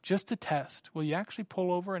 Just to test. Will you actually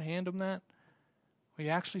pull over and hand Him that? Will you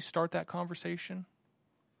actually start that conversation?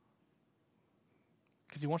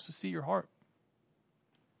 Because He wants to see your heart.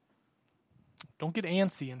 Don't get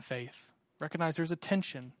antsy in faith. Recognize there's a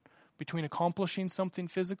tension between accomplishing something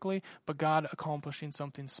physically, but God accomplishing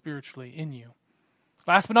something spiritually in you.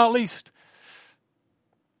 Last but not least,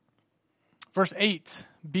 verse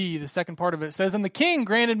 8b, the second part of it says, and the king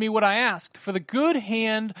granted me what I asked, for the good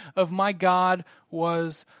hand of my God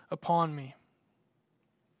was upon me.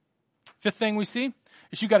 Fifth thing we see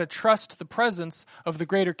is you got to trust the presence of the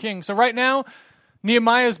greater king. So right now,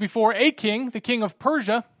 Nehemiah is before a king, the king of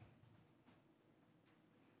Persia.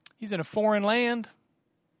 He's in a foreign land.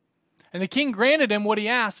 And the king granted him what he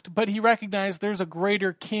asked, but he recognized there's a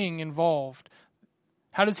greater king involved.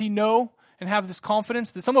 How does he know and have this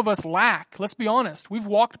confidence that some of us lack? Let's be honest. We've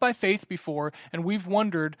walked by faith before, and we've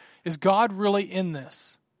wondered, is God really in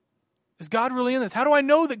this? Is God really in this? How do I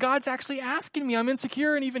know that God's actually asking me? I'm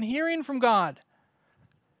insecure and even hearing from God.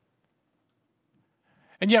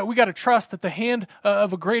 And yet we got to trust that the hand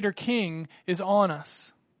of a greater king is on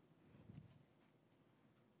us.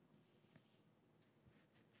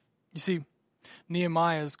 You see,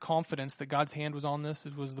 Nehemiah's confidence that God's hand was on this,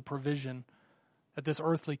 it was the provision that this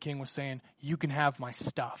earthly king was saying, you can have my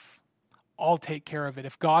stuff. I'll take care of it.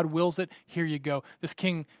 If God wills it, here you go. This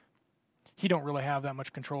king, he don't really have that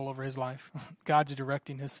much control over his life. God's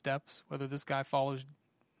directing his steps, whether this guy follows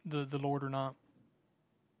the Lord or not.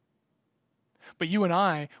 But you and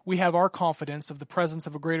I, we have our confidence of the presence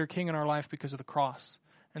of a greater king in our life because of the cross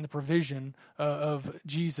and the provision of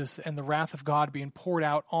Jesus and the wrath of God being poured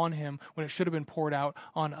out on him when it should have been poured out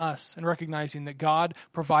on us, and recognizing that God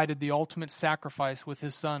provided the ultimate sacrifice with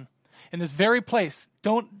his son. In this very place,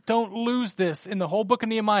 don't lose this in the whole book of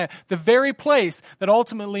Nehemiah, the very place that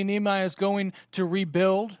ultimately Nehemiah is going to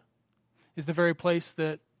rebuild is the very place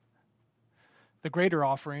that the greater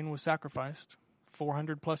offering was sacrificed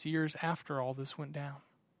 400 plus years after all this went down.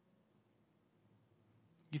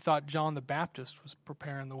 You thought John the Baptist was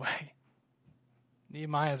preparing the way.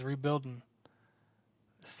 Nehemiah is rebuilding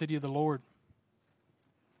the city of the Lord.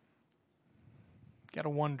 Got to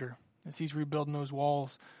wonder, as he's rebuilding those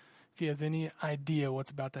walls, if he has any idea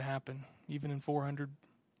what's about to happen, even in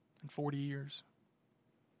 440 years.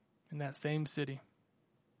 In that same city,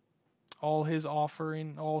 all his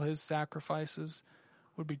offering, all his sacrifices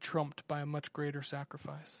would be trumped by a much greater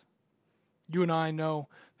sacrifice. You and I know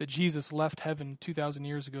that Jesus left heaven 2,000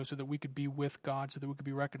 years ago so that we could be with God, so that we could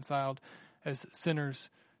be reconciled as sinners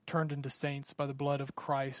turned into saints by the blood of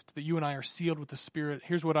Christ, that you and I are sealed with the Spirit.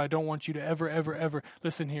 Here's what I don't want you to ever,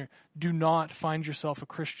 listen here. Do not find yourself a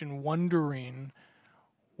Christian wondering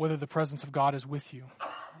whether the presence of God is with you.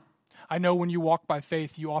 I know when you walk by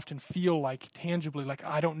faith, you often feel like, tangibly, like,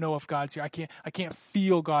 I don't know if God's here. I can't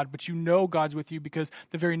feel God, but you know God's with you because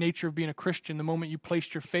the very nature of being a Christian, the moment you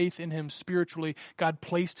placed your faith in him spiritually, God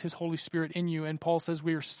placed his Holy Spirit in you. And Paul says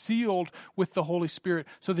we are sealed with the Holy Spirit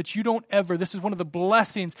so that you don't ever, this is one of the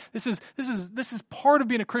blessings, this is part of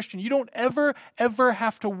being a Christian. You don't ever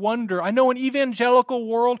have to wonder. I know in evangelical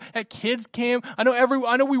world, at kids camp, I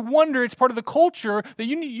know we wonder, it's part of the culture that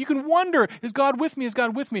you can wonder, is God with me? Is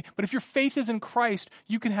God with me? But if your faith is in Christ,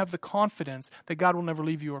 you can have the confidence that God will never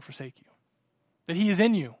leave you or forsake you. That he is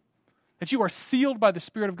in you. That you are sealed by the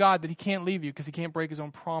Spirit of God, that he can't leave you because he can't break his own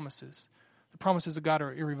promises. The promises of God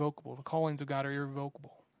are irrevocable. The callings of God are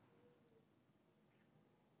irrevocable.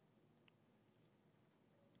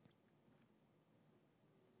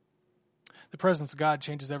 The presence of God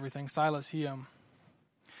changes everything. Silas, and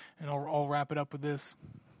I'll wrap it up with this.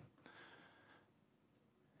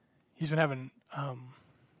 He's been having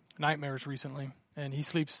nightmares recently, and he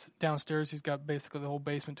sleeps downstairs. He's got basically the whole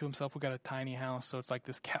basement to himself. We've got a tiny house, so it's like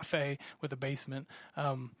this cafe with a basement.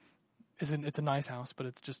 It's a nice house, but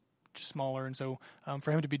it's just smaller, and so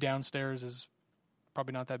for him to be downstairs is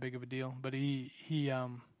probably not that big of a deal. But he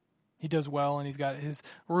does well, and he's got his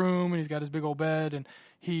room, and he's got his big old bed, and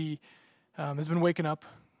he has been waking up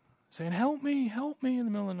saying, help me in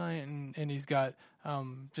the middle of the night, and he's got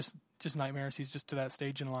just nightmares. He's just to that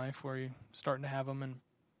stage in life where he's starting to have them, and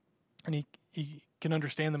he can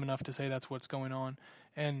understand them enough to say that's what's going on.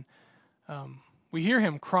 And we hear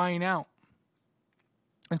him crying out.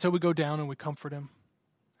 And so we go down and we comfort him.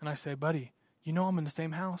 And I say, buddy, you know I'm in the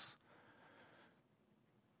same house.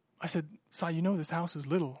 I said, Si, you know this house is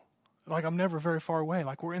little. Like, I'm never very far away.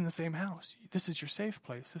 Like, we're in the same house. This is your safe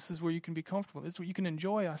place. This is where you can be comfortable. This is where you can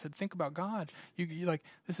enjoy. I said, think about God. You like,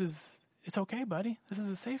 it's okay, buddy. This is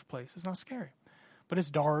a safe place. It's not scary. But it's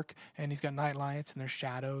dark, and he's got night lights, and there's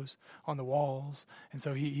shadows on the walls. And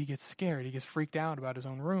so he gets scared. He gets freaked out about his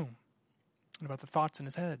own room and about the thoughts in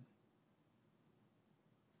his head.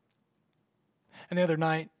 And the other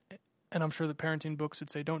night, and I'm sure the parenting books would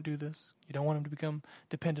say, don't do this. You don't want him to become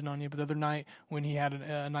dependent on you. But the other night, when he had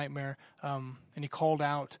a nightmare, and he called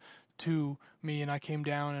out to me, and I came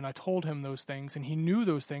down, and I told him those things, and he knew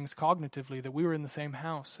those things cognitively, that we were in the same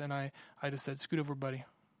house. And I just said, scoot over, buddy.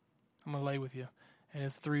 I'm going to lay with you. And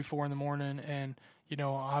it's 3, 4 in the morning, and,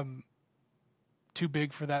 I'm too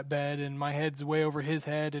big for that bed, and my head's way over his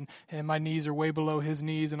head, and my knees are way below his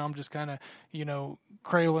knees, and I'm just kind of,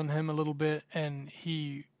 cradling him a little bit, and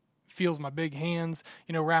he feels my big hands,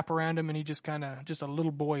 wrap around him, and he just just a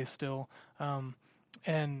little boy still,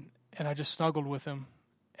 and I just snuggled with him,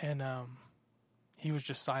 and he was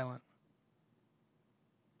just silent.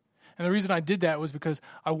 And the reason I did that was because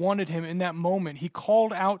I wanted him in that moment. He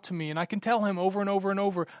called out to me, and I can tell him over and over and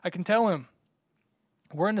over, I can tell him,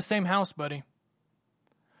 we're in the same house, buddy.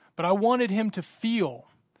 But I wanted him to feel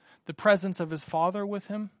the presence of his Father with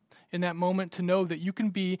him in that moment, to know that you can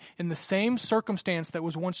be in the same circumstance that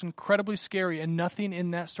was once incredibly scary, and nothing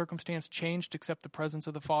in that circumstance changed except the presence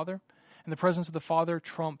of the Father. And the presence of the Father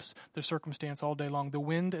trumps the circumstance all day long. The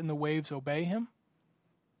wind and the waves obey him.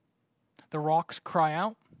 The rocks cry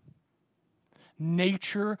out.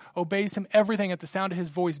 Nature obeys him. Everything at the sound of his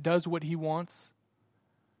voice does what he wants.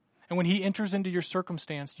 And when he enters into your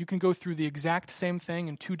circumstance, you can go through the exact same thing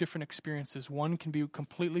in two different experiences. One can be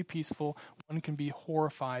completely peaceful. One can be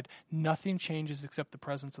horrified. Nothing changes except the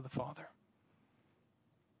presence of the Father.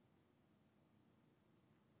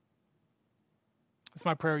 It's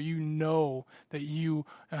my prayer. You know that you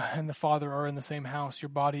and the Father are in the same house. Your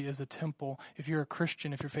body is a temple. If you're a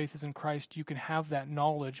Christian, if your faith is in Christ, you can have that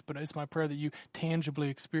knowledge. But it's my prayer that you tangibly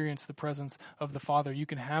experience the presence of the Father. You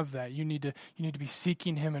can have that. You need to be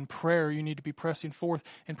seeking Him in prayer. You need to be pressing forth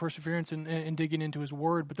in perseverance and digging into His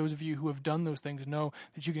Word. But those of you who have done those things know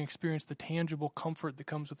that you can experience the tangible comfort that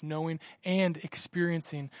comes with knowing and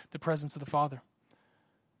experiencing the presence of the Father.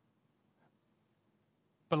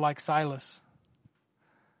 But like Silas,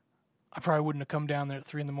 I probably wouldn't have come down there at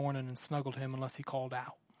 3 a.m. and snuggled him unless he called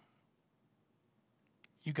out.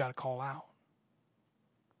 You got to call out.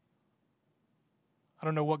 I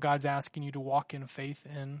don't know what God's asking you to walk in faith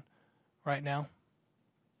in right now,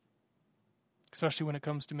 especially when it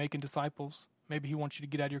comes to making disciples. Maybe He wants you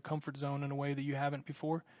to get out of your comfort zone in a way that you haven't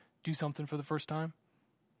before. Do something for the first time.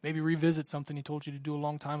 Maybe revisit something He told you to do a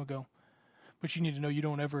long time ago. But you need to know you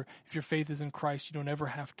don't ever, if your faith is in Christ, you don't ever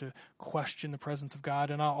have to question the presence of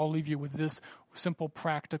God. And I'll leave you with this simple,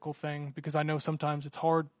 practical thing, because I know sometimes it's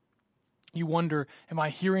hard. You wonder, am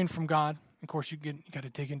I hearing from God? Of course, you got to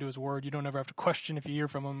dig into His Word. You don't ever have to question if you hear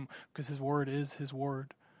from Him, because His Word is His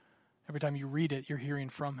Word. Every time you read it, you're hearing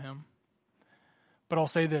from Him. But I'll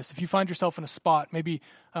say this: if you find yourself in a spot, maybe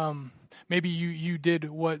you did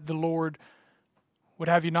what the Lord would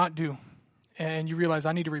have you not do, and you realize,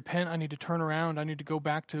 I need to repent, I need to turn around, I need to go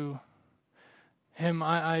back to Him.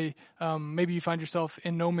 Maybe you find yourself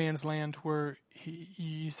in no man's land where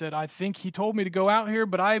you said, I think He told me to go out here,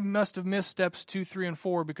 but I must have missed steps 2, 3, and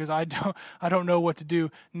 4 because I don't know what to do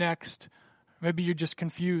next. Maybe you're just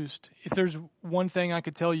confused. If there's one thing I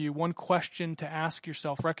could tell you, one question to ask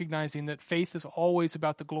yourself, recognizing that faith is always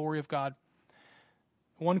about the glory of God.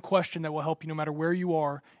 One question that will help you no matter where you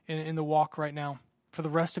are in the walk right now. For the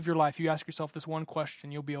rest of your life, you ask yourself this one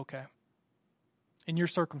question, you'll be okay. In your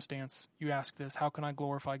circumstance, you ask this: how can I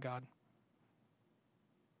glorify God?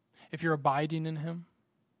 If you're abiding in Him,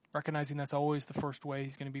 recognizing that's always the first way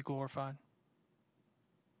He's going to be glorified.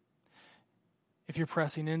 If you're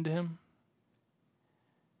pressing into Him,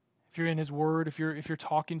 if you're in His Word, if you're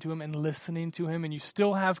talking to Him and listening to Him, and you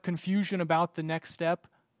still have confusion about the next step,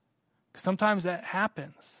 because sometimes that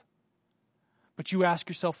happens. But you ask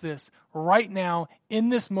yourself this: right now, in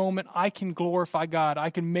this moment, I can glorify God. I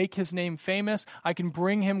can make His name famous. I can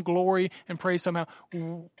bring Him glory and praise somehow.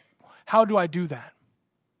 How do I do that?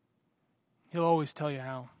 He'll always tell you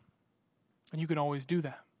how. And you can always do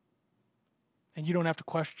that. And you don't have to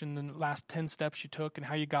question the last 10 steps you took and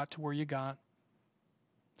how you got to where you got.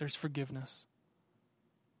 There's forgiveness.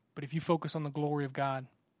 But if you focus on the glory of God,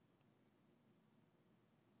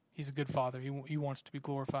 He's a good Father. He wants to be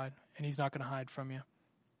glorified, and He's not going to hide from you.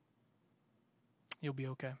 You'll be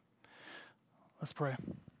okay. Let's pray.